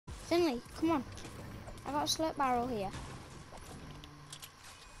Finley, come on. I got a slurp barrel here.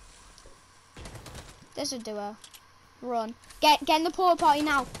 There's a duo. Run. Get in the porta potty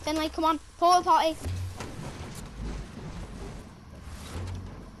now. Finley, come on. Porta potty.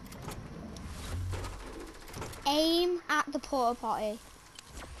 Aim at the porta potty.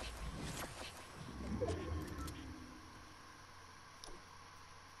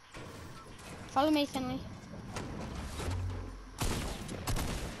 Follow me, Finley.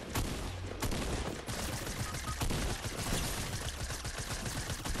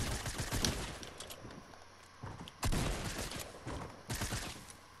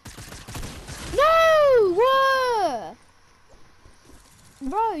 No! Whoa!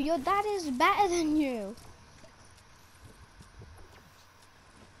 Bro, your dad is better than you.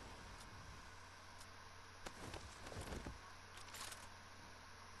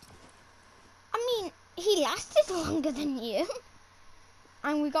 He lasted longer than you.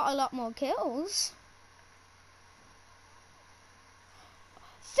 And we got a lot more kills.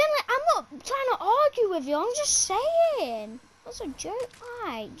 Finley, I'm not trying to argue with you, I'm just saying. That's a joke,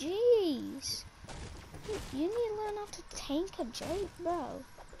 right? Jeez. You need to learn how to take a joke, bro.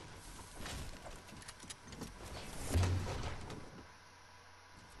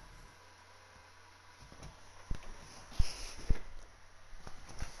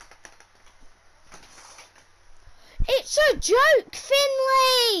 It's a joke,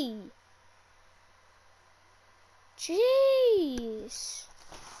 Finley! Jeez.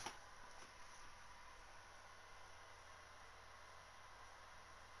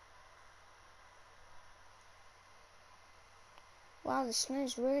 Wow, the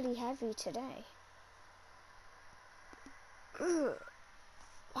snow's really heavy today. Ugh.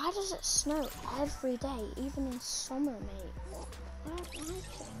 Why does it snow every day, even in summer, mate? I don't like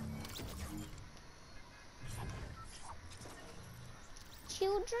it.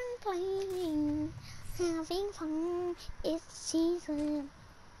 Children playing, having fun, it's the season.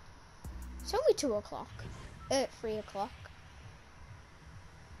 It's only 2 o'clock. 3 o'clock.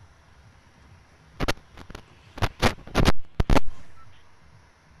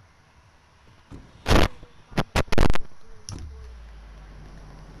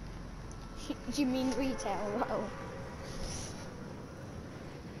 You mean retail? Whoa.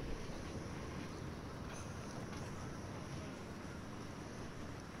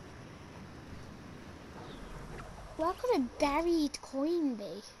 Where could a buried coin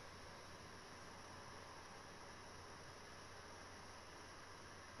be?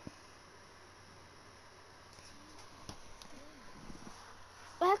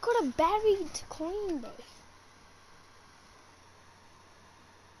 Where could a buried coin be?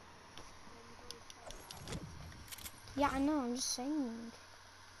 Yeah, I know, I'm just saying.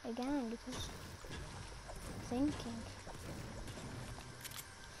 Again, because thinking.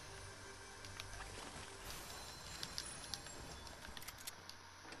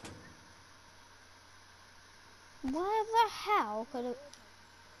 Where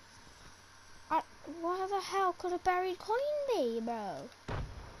the hell could a buried coin be, bro?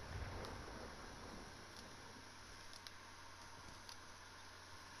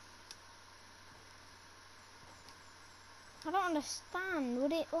 I don't understand.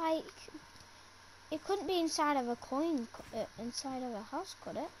 Would it like? It couldn't be inside of a coin, inside of a house,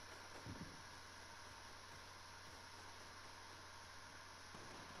 could it?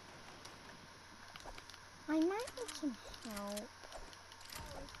 I might need some help.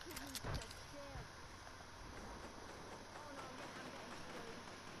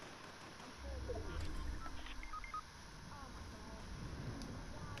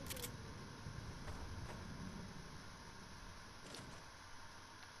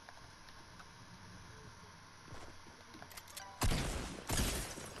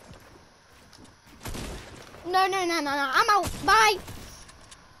 No, I'm out. Bye.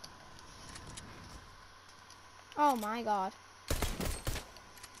 Oh my god.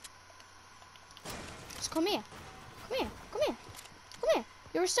 Just come here. Come here. Come here. Come here.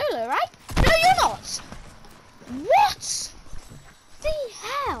 You're a solo, right? No, you're not. What the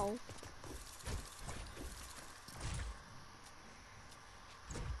hell?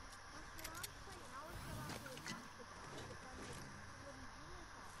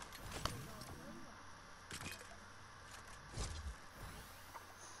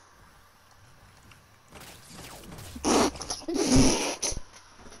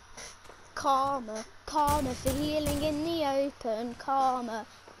 Karma, karma for healing in the open. Karma,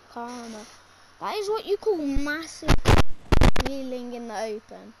 karma. That is what you call massive healing in the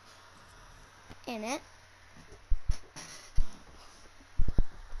open. Innit?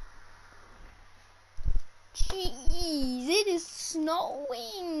 Jeez, it is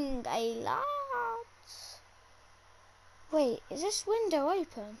snowing a lot. Wait, is this window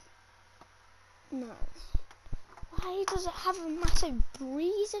open? No. Why does it have a massive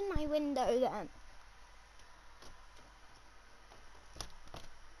breeze in my window then?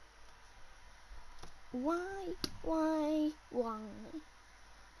 Why?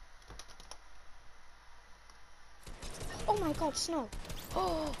 Oh my god, snow.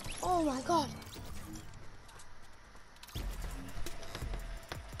 Oh my god.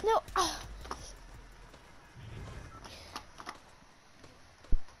 No.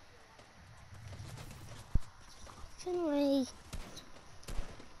 Finley.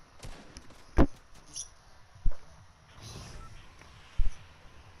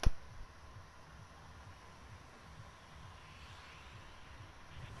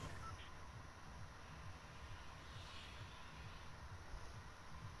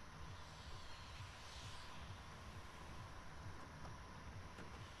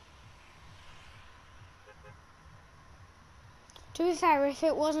 To be fair, if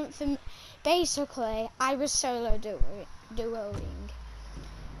it wasn't for basically, I was solo duoing.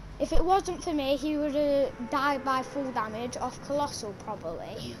 If it wasn't for me, he would have died by full damage off Colossal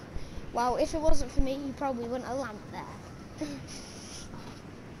probably. Well, if it wasn't for me, he probably wouldn't have landed there.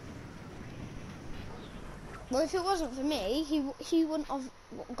 Well, if it wasn't for me, he wouldn't have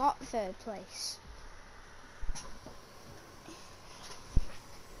got third place.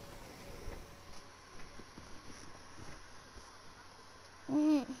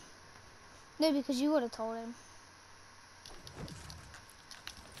 No, because you would have told him.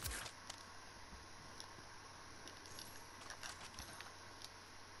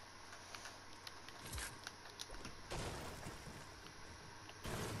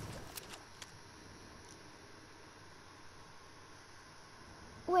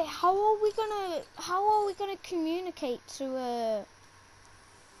 Wait, how are we gonna communicate to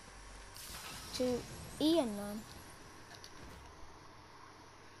Ian then?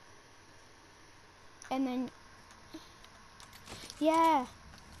 And then, yeah,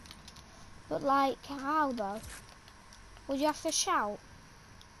 but like, how though? Would you have to shout?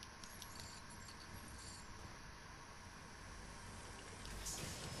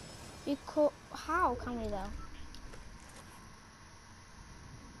 You could, how can we though?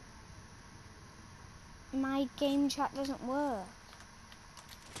 My game chat doesn't work.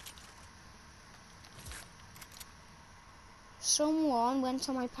 Someone went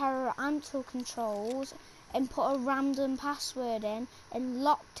on my parental controls and put a random password in and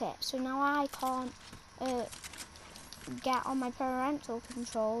locked it. So now I can't get on my parental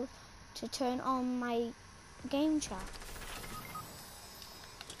control to turn on my game chat.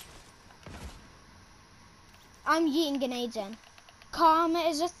 I'm yeeting grenades in. Karma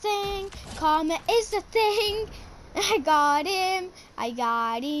is a thing. Karma is a thing. I got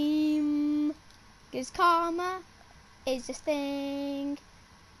him. 'Cause karma is a thing.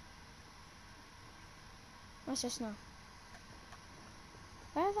 What's this now?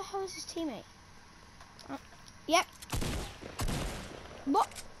 Where the hell is his teammate? Yep. What?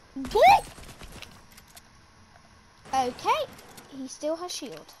 Okay. He still has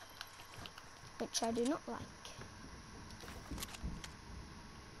shield, which I do not like.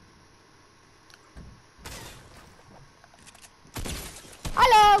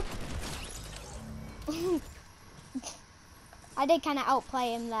 Hello. I did kind of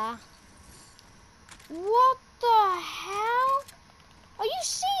outplay him there. What the hell? Are you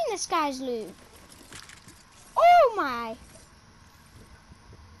seeing this guy's loot? Oh my.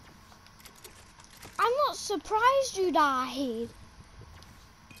 I'm not surprised you died.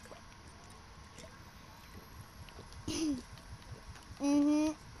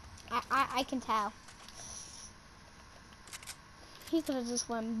 I can tell. He could have just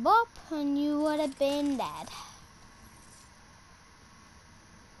went bop and you would have been dead.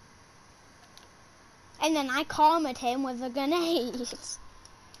 And then I calmed him with a grenade.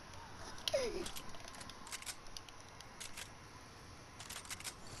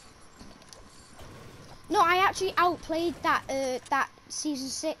 No, I actually outplayed that that season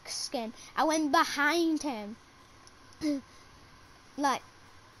 6 skin. I went behind him. Like,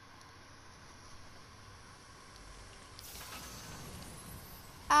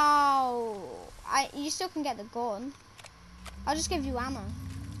 ow. You still can get the gun. I'll just give you ammo.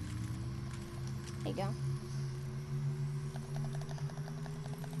 There you go.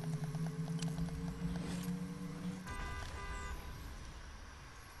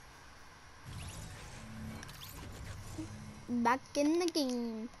 Back in the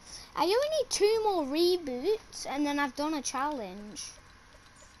game. I only need 2 more reboots and then I've done a challenge.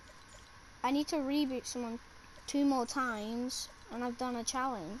 I need to reboot someone 2 more times, and I've done a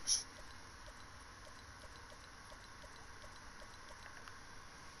challenge.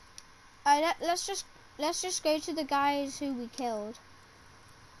 Let's just go to the guys who we killed.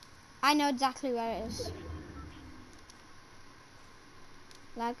 I know exactly where it is.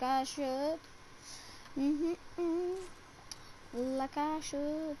 Like I should. Like I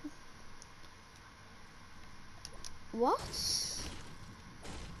should. What?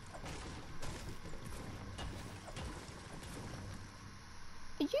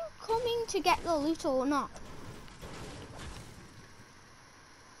 Are you coming to get the loot or not?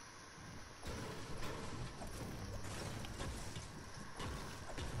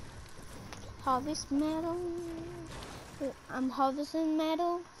 Harvest metal. I'm harvesting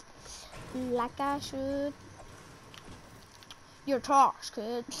metal like I should. You're trash,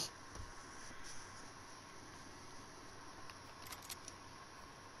 kid.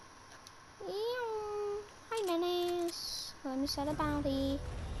 Hi, Dennis. Let me set a bounty.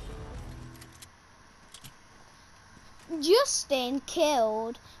 Justin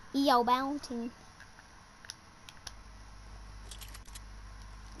killed your bounty.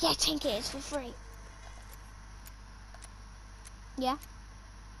 Yeah, 10 kids for free. Yeah.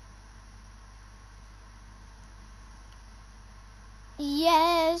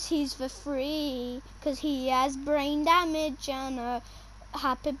 Yes, he's for free, 'cause he has brain damage and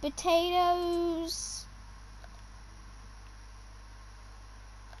happy potatoes.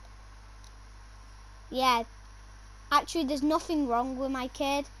 Yeah, actually there's nothing wrong with my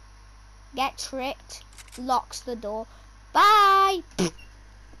kid. Get tricked, locks the door. Bye!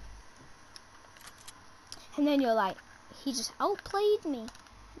 And then you're like, he just outplayed me.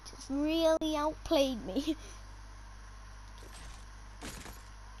 He just really outplayed me.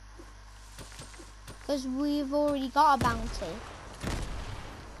 Because we've already got a bounty.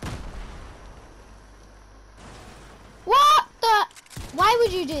 What the? Why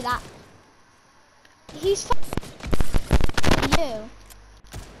would you do that? He's you.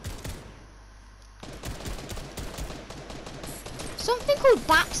 Something called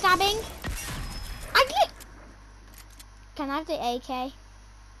backstabbing. Can I have the AK?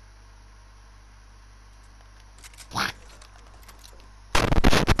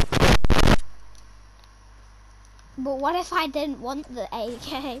 But what if I didn't want the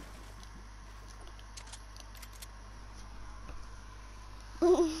AK?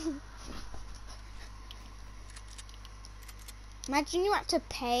 Imagine you had to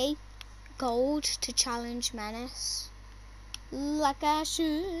pay gold to challenge Menace. Like I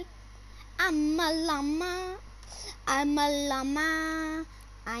should. I'm a llama. I'm a llama.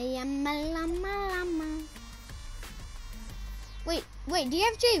 I am a llama. Wait, do you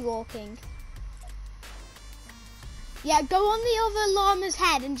have jaywalking? Yeah, go on the other llama's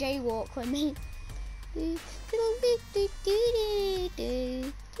head and jaywalk with me.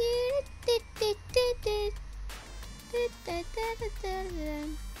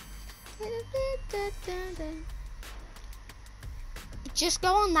 Just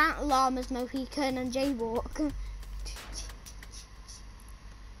go on that llama's Mohican and jaywalk.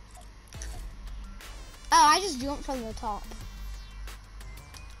 Oh, I just jumped from the top.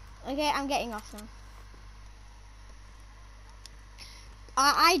 Okay, I'm getting off now.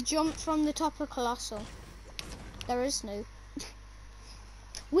 I jumped from the top of Colossal. There is no.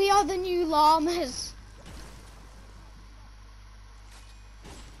 We are the new llamas.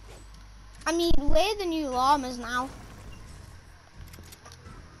 I mean, we're the new llamas now.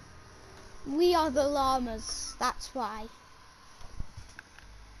 We are the llamas, that's why.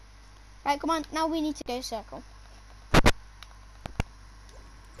 Right, come on, now we need to go circle.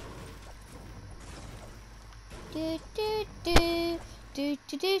 Do do do do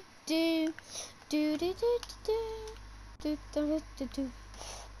do do do do do do do do do do.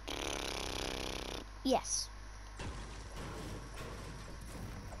 Yes.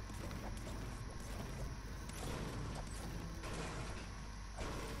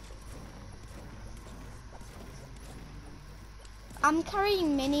 I'm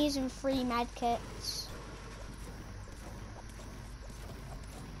carrying minis and 3 med kits.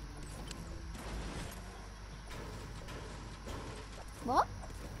 What?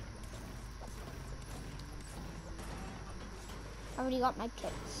 I already got med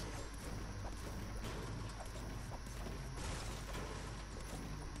kits.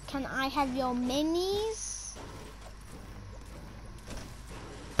 Can I have your minis?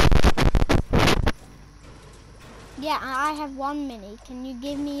 Yeah, I have 1 mini. Can you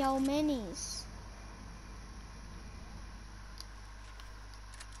give me your minis?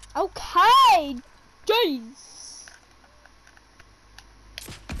 Okay, jeez.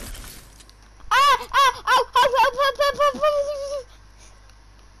 Ah! Ow!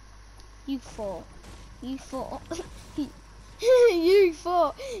 You fought. You fought. You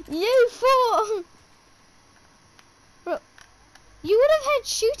fought. You fought. Bro, you would have heard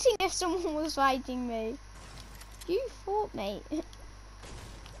shooting if someone was fighting me. You fought, mate.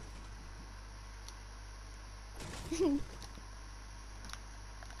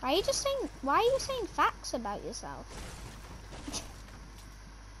 Why are you saying facts about yourself?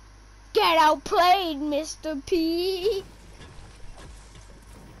 Get outplayed, Mr. P.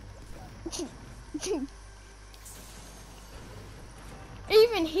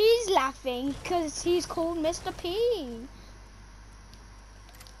 Even he's laughing because he's called Mr. P.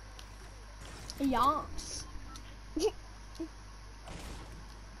 Yes.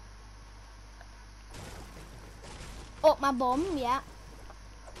 Up my bum, yeah.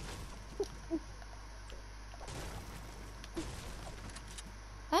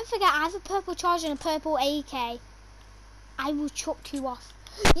 Don't forget, I have a purple charge and a purple AK. I will chuck you off.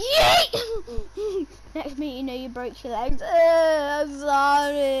 Yeet! Next minute, you know you broke your legs. I'm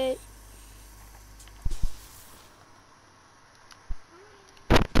sorry.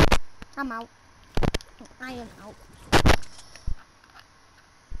 I'm out. I am out.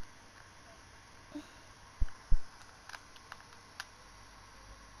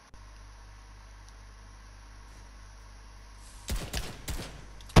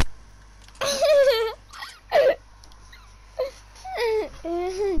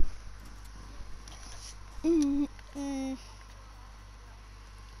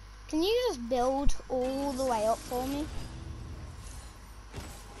 Can you just build all the way up for me?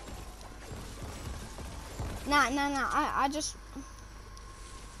 Nah, I just...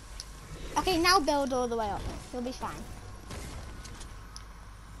 Okay, now build all the way up. You'll be fine.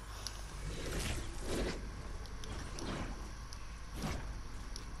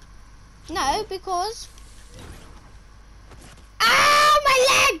 No, because... Ow,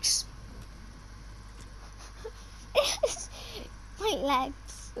 my legs! My legs.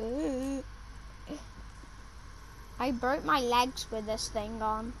 I broke my legs with this thing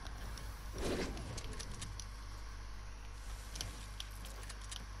on.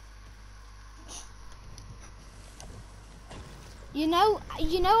 You know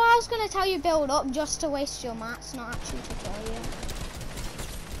I was gonna tell you build up just to waste your mats, not actually to kill you.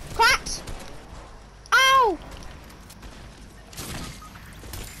 Cracked! Ow!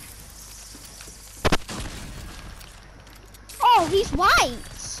 Oh, he's white!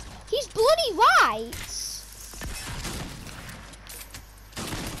 He's bloody white!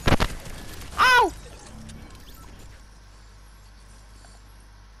 Ow!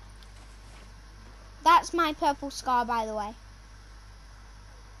 That's my purple scar, by the way.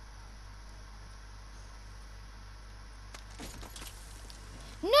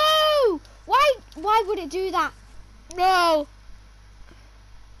 No! Why would it do that? No!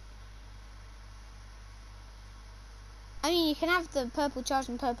 I mean, you can have the purple charge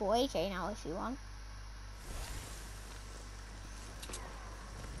and purple AK now if you want.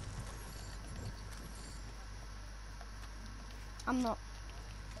 I'm not.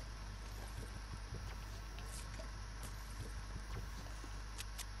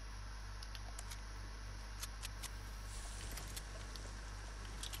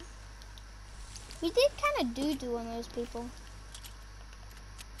 We did kind of do on those people.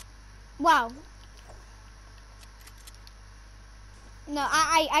 Wow. No,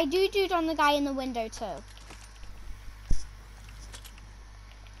 I do on the guy in the window too.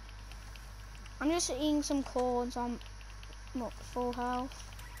 I'm just eating some cords on full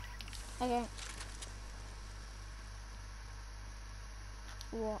health. Okay.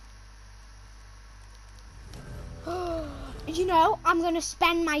 What? You know, I'm gonna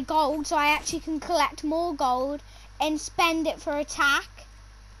spend my gold so I actually can collect more gold and spend it for attack.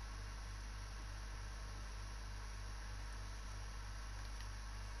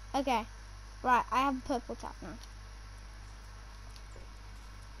 Okay, right, I have a purple tap now.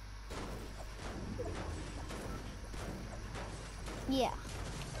 Yeah.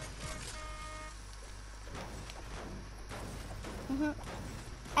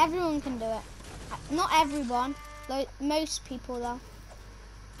 Everyone can do it. Not everyone, though, most people though.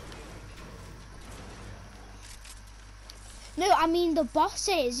 No, I mean the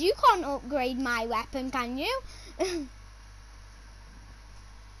bosses. You can't upgrade my weapon, can you?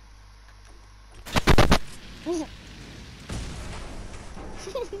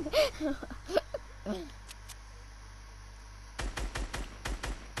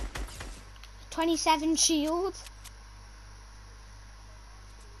 27 shield.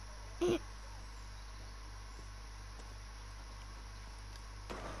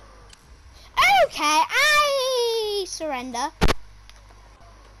 defender.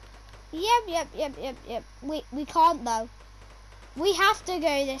 Yep. We can't though. We have to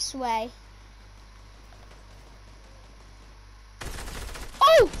go this way.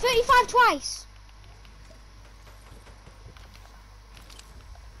 Oh, 35 twice.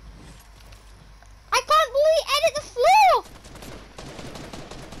 I can't believe edit the floor.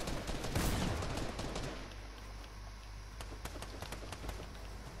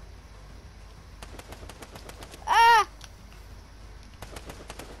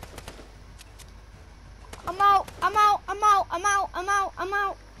 I'm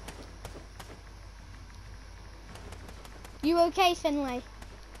out. You okay, Finlay?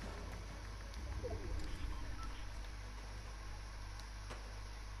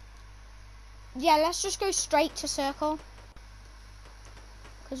 Yeah, let's just go straight to circle.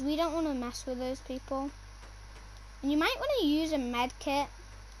 Because we don't want to mess with those people. And you might want to use a med kit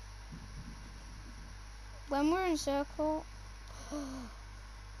when we're in circle.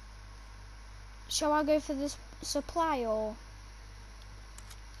 Shall I go for this supply or?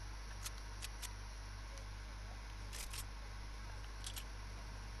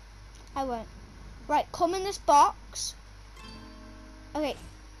 I won't. Right, come in this box. Okay,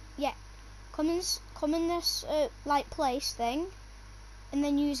 yeah. Come in this like place thing, and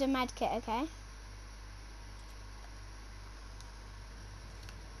then use a med kit. Okay.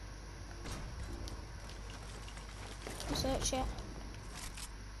 Search it.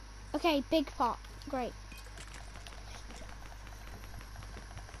 Okay, big pot. Great.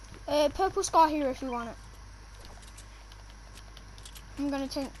 Purple scar here if you want it. I'm gonna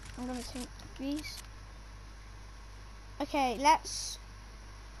take these. Okay, let's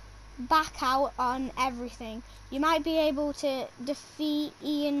back out on everything. You might be able to defeat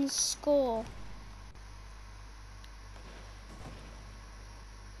Ian's score.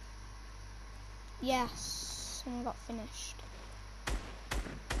 Yes, and I got finished.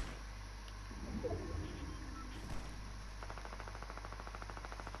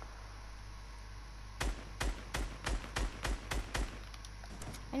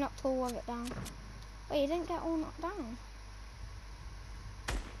 I knocked all of it down. Wait, you didn't get all knocked down?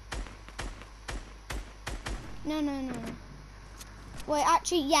 No. Wait,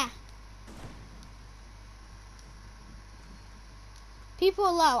 actually, yeah. People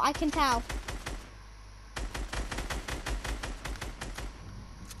are low, I can tell.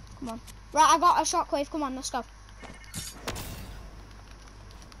 Come on. Right, I got a shockwave. Come on, let's go.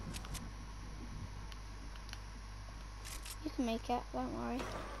 You can make it, don't worry.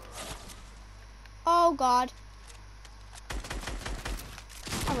 Oh God.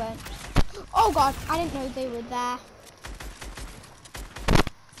 I won't. Oh God, I didn't know they were there.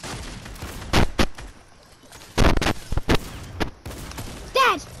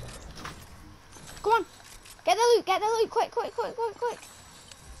 Dead! Come on. Get the loot, quick.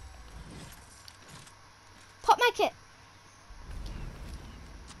 Pop my kit.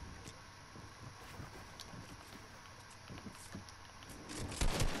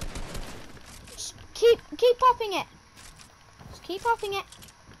 Keep popping it. Just keep popping it.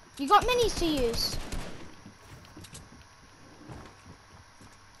 You got minis to use.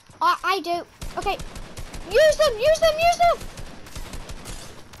 I do. Okay. Use them.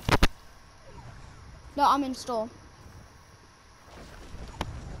 No, I'm in storm.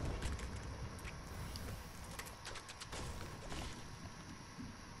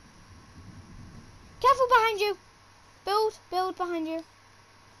 Careful behind you. Build behind you.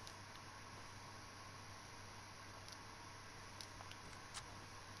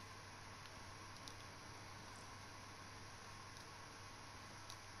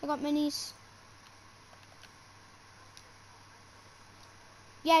 I got minis.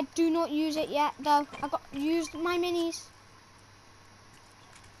 Yeah, do not use it yet though. I got used my minis.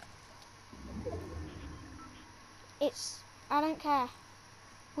 I don't care.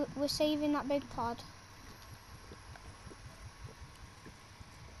 We're saving that big pod.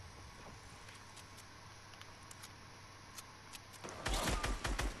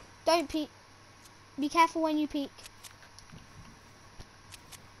 Don't peek. Be careful when you peek.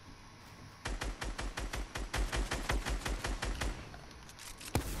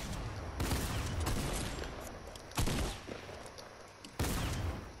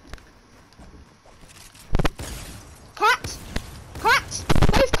 Cracked!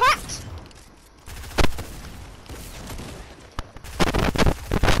 Both cracked!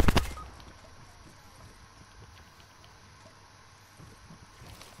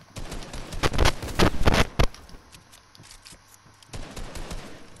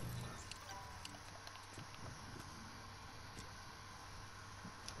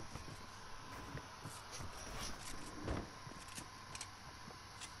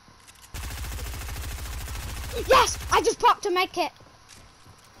 Yes! I just popped a med kit.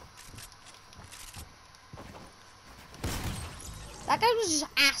 That guy was just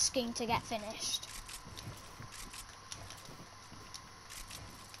asking to get finished.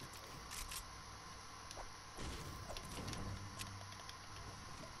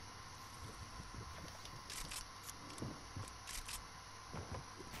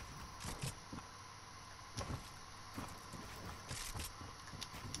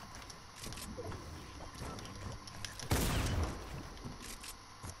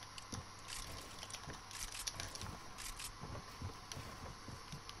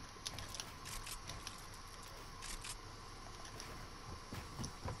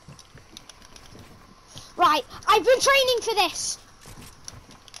 Right, I've been training for this.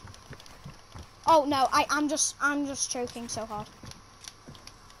 Oh no, I'm just choking so hard.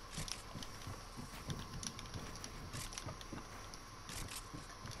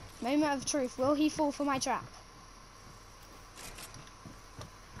 Moment of truth, will he fall for my trap?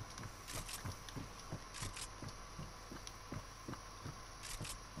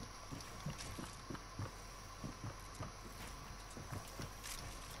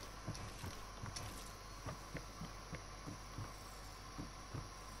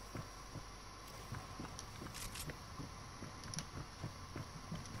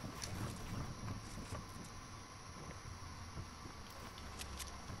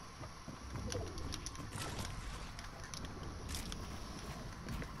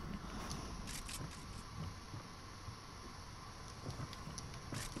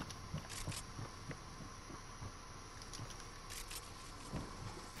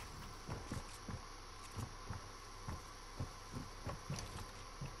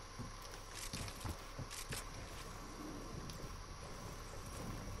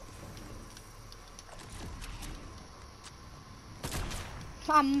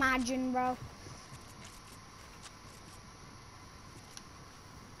 Imagine, bro.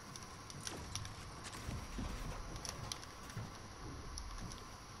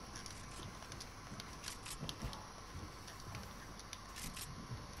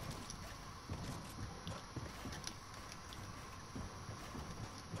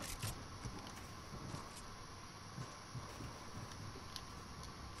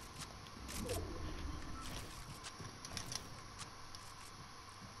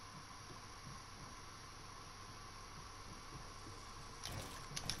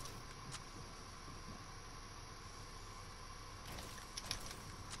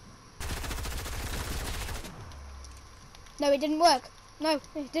 No, it didn't work. No,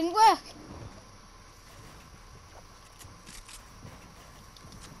 it didn't work.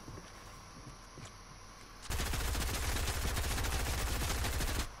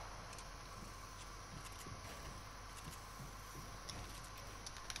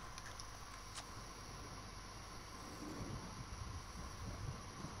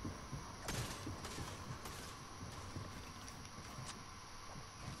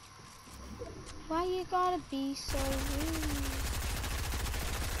 Why you gotta be so rude?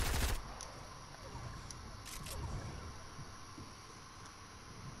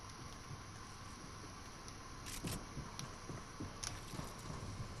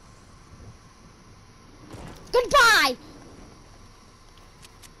 Goodbye!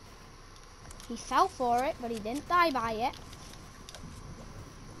 He fell for it, but he didn't die by it.